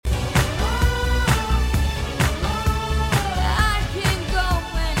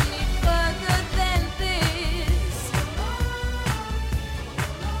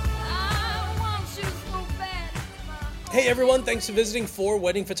Hey everyone, thanks for visiting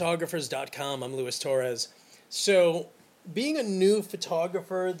forweddingphotographers.com. I'm Luis Torres. So, being a new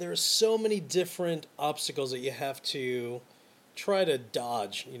photographer, there's so many different obstacles that you have to try to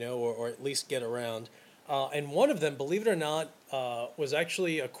dodge, or at least get around. And one of them, believe it or not, was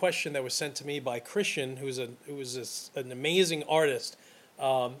actually a question that was sent to me by Christian, an amazing artist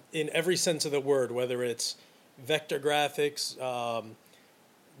in every sense of the word, whether it's vector graphics,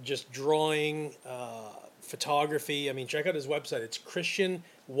 just drawing, photography. I mean, check out his website. It's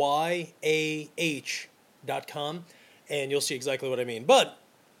christianyah.com, and you'll see exactly what I mean. But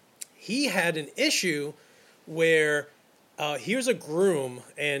he had an issue where here's a groom,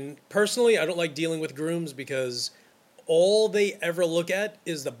 and personally, I don't like dealing with grooms because all they ever look at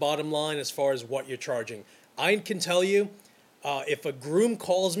is the bottom line as far as what you're charging. I can tell you, if a groom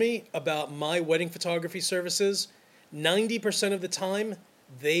calls me about my wedding photography services, 90% of the time,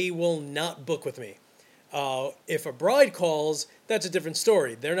 they will not book with me. If a bride calls, that's a different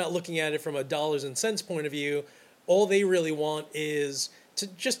story. They're not looking at it from a dollars and cents point of view. All they really want is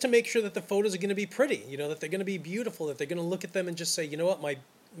to make sure that the photos are going to be pretty, that they're going to be beautiful, that they're going to look at them and just say, you know what,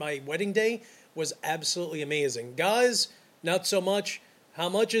 my wedding day was absolutely amazing. Guys, not so much. How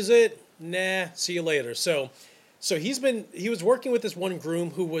much is it? Nah, see you later. So he was working with this one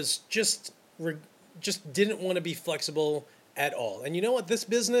groom who was just didn't want to be flexible at all. And you know what, this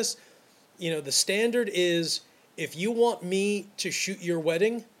business, the standard is if you want me to shoot your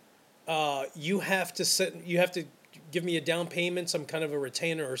wedding, you have to give me a down payment, some kind of a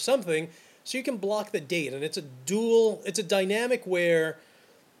retainer or something, so you can block the date. And it's a dynamic where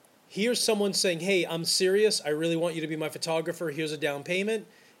here's someone saying, hey, I'm serious, I really want you to be my photographer, here's a down payment.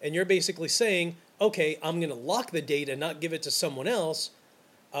 And you're basically saying, okay, I'm going to lock the date and not give it to someone else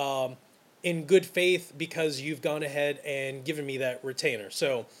in good faith because you've gone ahead and given me that retainer.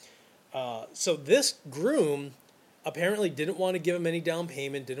 So this groom apparently didn't want to give him any down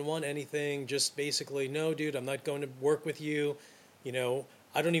payment, didn't want anything, just basically, no, dude, I'm not going to work with you.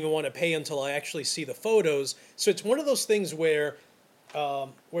 I don't even want to pay until I actually see the photos. So it's one of those things where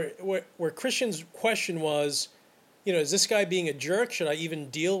Christian's question was, is this guy being a jerk? Should I even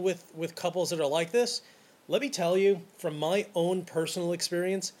deal with couples that are like this? Let me tell you, from my own personal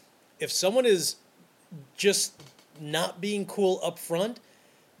experience, if someone is just not being cool up front,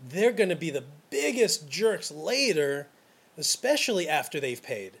 they're going to be the biggest jerks later, especially after they've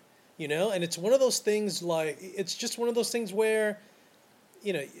paid, and it's one of those things where,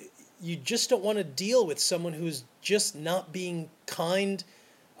 you just don't want to deal with someone who's just not being kind,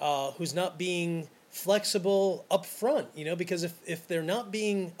 who's not being flexible up front, because if they're not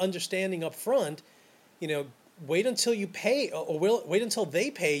being understanding up front, wait until you pay or wait until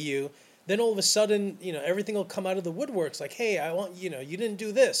they pay you. Then all of a sudden, everything will come out of the woodworks like, hey, I want, you didn't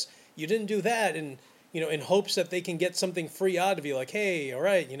do this, you didn't do that. And, in hopes that they can get something free out of you, like, hey, all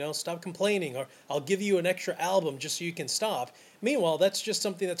right, stop complaining, or I'll give you an extra album just so you can stop. Meanwhile, that's just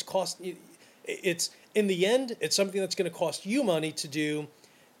something that's in the end, it's something that's going to cost you money to do.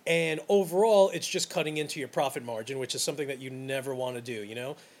 And overall, it's just cutting into your profit margin, which is something that you never want to do,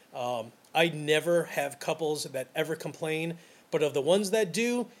 I never have couples that ever complain, but of the ones that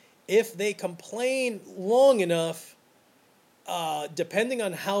do, if they complain long enough, depending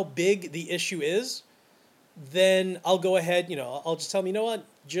on how big the issue is, then I'll go ahead, I'll just tell them, you know what,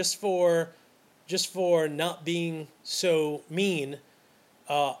 just for not being so mean,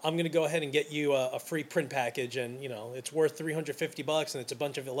 I'm going to go ahead and get you a free print package, and, it's worth $350, and it's a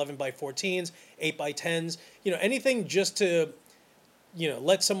bunch of 11 by 14s, 8 by 10s, anything just to,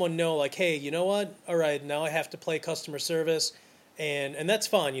 let someone know, like, hey, you know what, all right, now I have to play customer service. And that's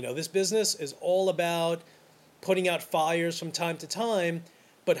fine. This business is all about putting out fires from time to time.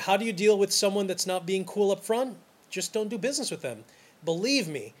 But how do you deal with someone that's not being cool up front? Just don't do business with them. Believe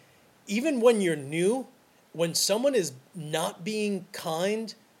me, even when you're new, when someone is not being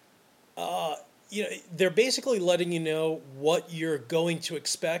kind, they're basically letting you know what you're going to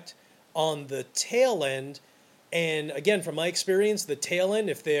expect on the tail end. And again, from my experience, the tail end,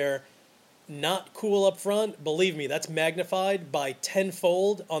 if they're not cool up front, believe me, that's magnified by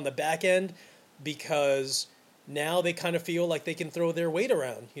tenfold on the back end, because now they kind of feel like they can throw their weight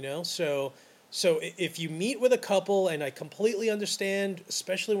around, So if you meet with a couple, and I completely understand,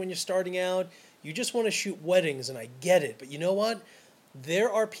 especially when you're starting out, you just want to shoot weddings, and I get it. But you know what?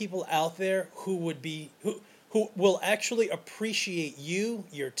 There are people out there who will actually appreciate you,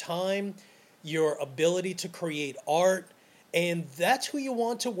 your time, your ability to create art. And that's who you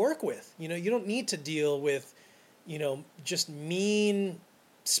want to work with. You don't need to deal with, just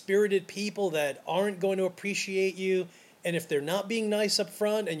mean-spirited people that aren't going to appreciate you. And if they're not being nice up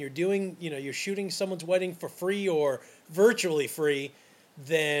front and you're doing, you're shooting someone's wedding for free or virtually free,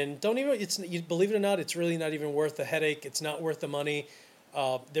 then don't even, believe it or not, it's really not even worth the headache. It's not worth the money.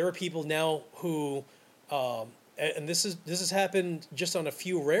 There are people now who, and this has happened just on a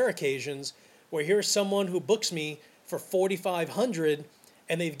few rare occasions, where here's someone who books me for $4,500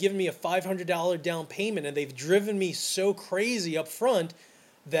 and they've given me a $500 down payment and they've driven me so crazy up front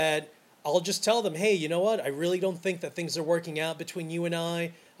that I'll just tell them, hey, you know what? I really don't think that things are working out between you and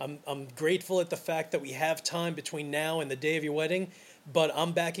I. I'm grateful at the fact that we have time between now and the day of your wedding, but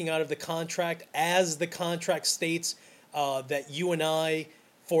I'm backing out of the contract as the contract states that you and I,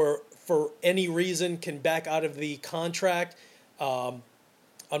 for any reason, can back out of the contract. On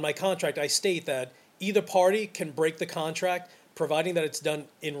my contract, I state that either party can break the contract, providing that it's done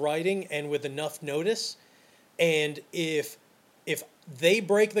in writing and with enough notice. And if they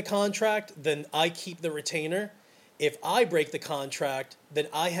break the contract, then I keep the retainer. If I break the contract, then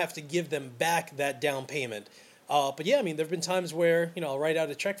I have to give them back that down payment. But yeah, I mean, there have been times where, I'll write out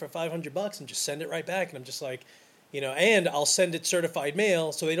a check for $500 and just send it right back. And I'm just like, and I'll send it certified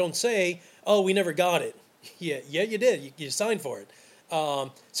mail so they don't say, oh, we never got it. Yeah, you did. You signed for it.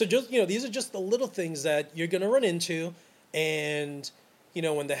 So just, these are just the little things that you're going to run into. And,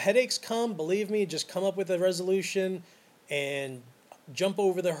 when the headaches come, believe me, just come up with a resolution and jump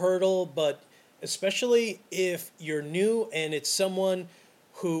over the hurdle. But especially if you're new and it's someone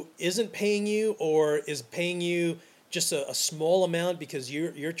who isn't paying you or is paying you just a small amount because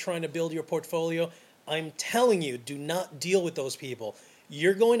you're trying to build your portfolio, I'm telling you, do not deal with those people.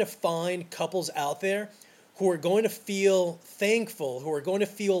 You're going to find couples out there who are going to feel thankful, who are going to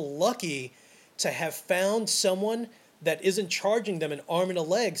feel lucky to have found someone that isn't charging them an arm and a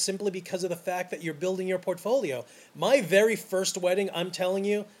leg simply because of the fact that you're building your portfolio. My very first wedding, I'm telling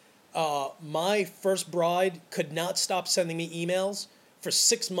you, my first bride could not stop sending me emails for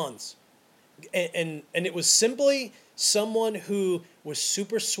 6 months. And it was simply someone who was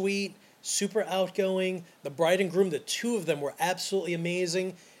super sweet, super outgoing. The bride and groom, the two of them were absolutely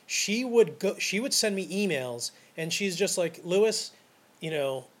amazing. She would send me emails and she's just like, Lewis,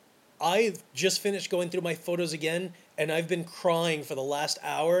 I've just finished going through my photos again and I've been crying for the last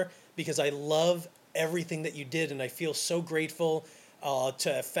hour because I love everything that you did and I feel so grateful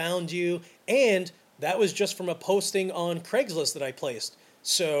to have found you. And that was just from a posting on Craigslist that I placed.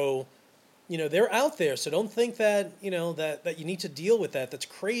 So, they're out there. So don't think that, that you need to deal with that. That's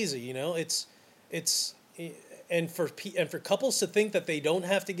crazy. And for couples to think that they don't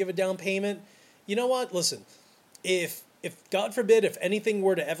have to give a down payment, you know what? Listen, if God forbid, if anything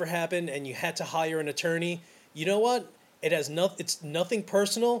were to ever happen and you had to hire an attorney, you know what? It's nothing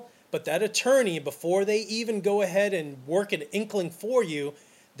personal, but that attorney, before they even go ahead and work an inkling for you,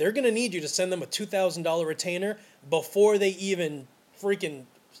 they're going to need you to send them a $2,000 retainer before they even freaking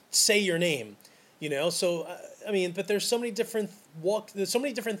say your name, So, but there's so many different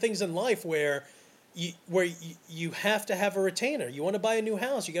things in life where you have to have a retainer. You want to buy a new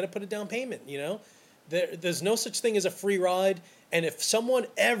house, you got to put a down payment, There's no such thing as a free ride. And if someone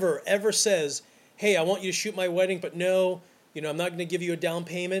ever says, hey, I want you to shoot my wedding, but no, I'm not going to give you a down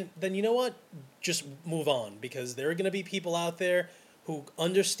payment, then you know what? Just move on, because there are going to be people out there who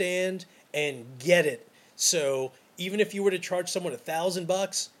understand and get it. So even if you were to charge someone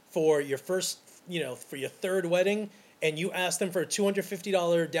 $1,000 for your first, for your third wedding, and you ask them for a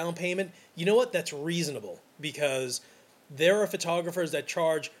 $250 down payment, you know what? That's reasonable, because there are photographers that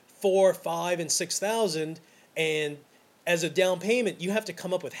charge $4,000, $5,000, and $6,000, and as a down payment, you have to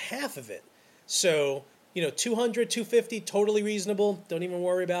come up with half of it. So, $200, $250, totally reasonable. Don't even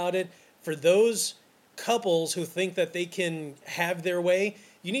worry about it. For those couples who think that they can have their way,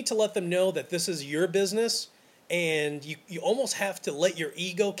 you need to let them know that this is your business, and you almost have to let your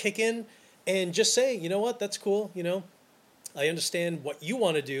ego kick in and just say, you know what, that's cool. I understand what you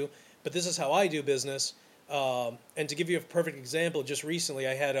want to do, but this is how I do business. And to give you a perfect example, just recently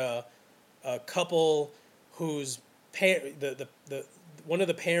I had a couple whose one of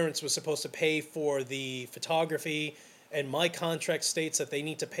the parents was supposed to pay for the photography, and my contract states that they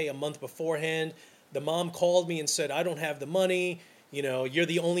need to pay a month beforehand. The mom called me and said, I don't have the money. You're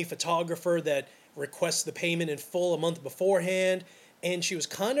the only photographer that requests the payment in full a month beforehand. And she was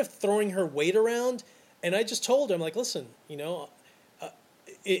kind of throwing her weight around. And I just told her, I'm like, listen,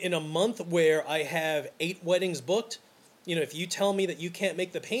 in a month where I have 8 weddings booked, if you tell me that you can't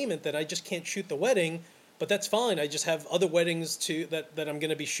make the payment, then I just can't shoot the wedding. But that's fine. I just have other weddings that I'm going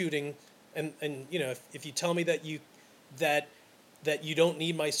to be shooting. And if you tell me that you don't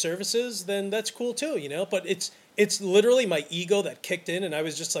need my services, then that's cool too, But it's literally my ego that kicked in, and I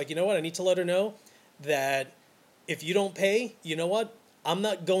was just like, you know what? I need to let her know that if you don't pay, you know what? I'm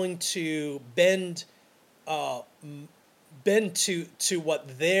not going to bend to what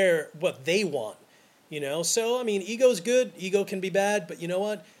they want. So I mean, ego's good, ego can be bad, but you know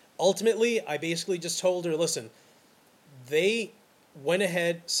what? Ultimately, I basically just told her, listen, they went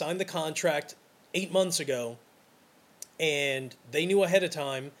ahead, signed the contract 8 months ago, and they knew ahead of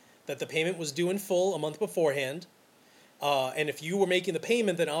time that the payment was due in full a month beforehand. And if you were making the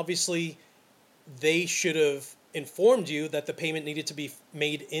payment, then obviously they should have informed you that the payment needed to be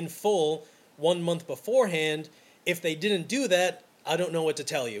made in full 1 month beforehand. If they didn't do that, I don't know what to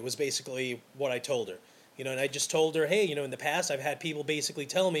tell you, was basically what I told her. And I just told her, hey, in the past I've had people basically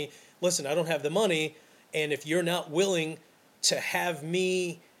tell me, listen, I don't have the money, and if you're not willing to have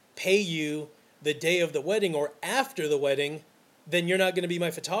me pay you the day of the wedding or after the wedding, then you're not going to be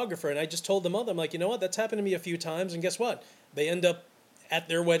my photographer. And I just told the mother, I'm like, you know what, that's happened to me a few times, and guess what? They end up at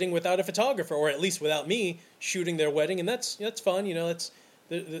their wedding without a photographer, or at least without me shooting their wedding, and that's fun.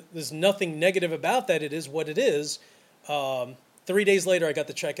 There's nothing negative about that. It is what it is. 3 days later, I got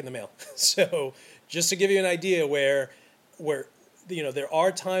the check in the mail. So just to give you an idea where there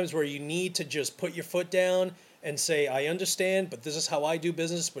are times where you need to just put your foot down and say, I understand, but this is how I do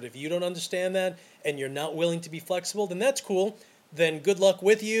business. But if you don't understand that and you're not willing to be flexible, then that's cool. Then good luck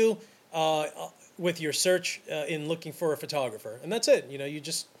with you with your search in looking for a photographer. And that's it.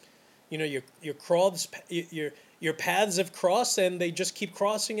 Your paths have crossed, and they just keep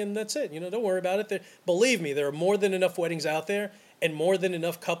crossing, and that's it. Don't worry about it. Believe me, there are more than enough weddings out there, and more than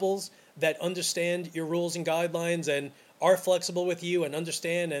enough couples that understand your rules and guidelines and are flexible with you and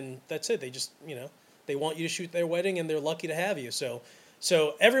understand, and that's it. They just, they want you to shoot their wedding, and they're lucky to have you. So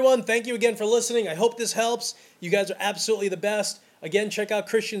everyone, thank you again for listening. I hope this helps. You guys are absolutely the best. Again, check out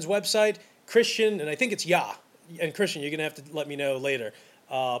Christian's website, Christian, and I think it's Yah. And Christian, you're going to have to let me know later.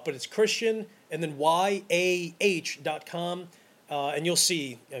 But it's Christian and then YAH.com. And you'll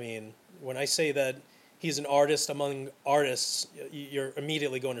see, when I say that he's an artist among artists, you're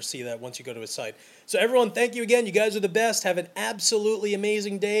immediately going to see that once you go to his site. So everyone, thank you again. You guys are the best. Have an absolutely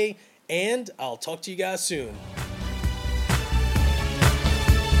amazing day, and I'll talk to you guys soon.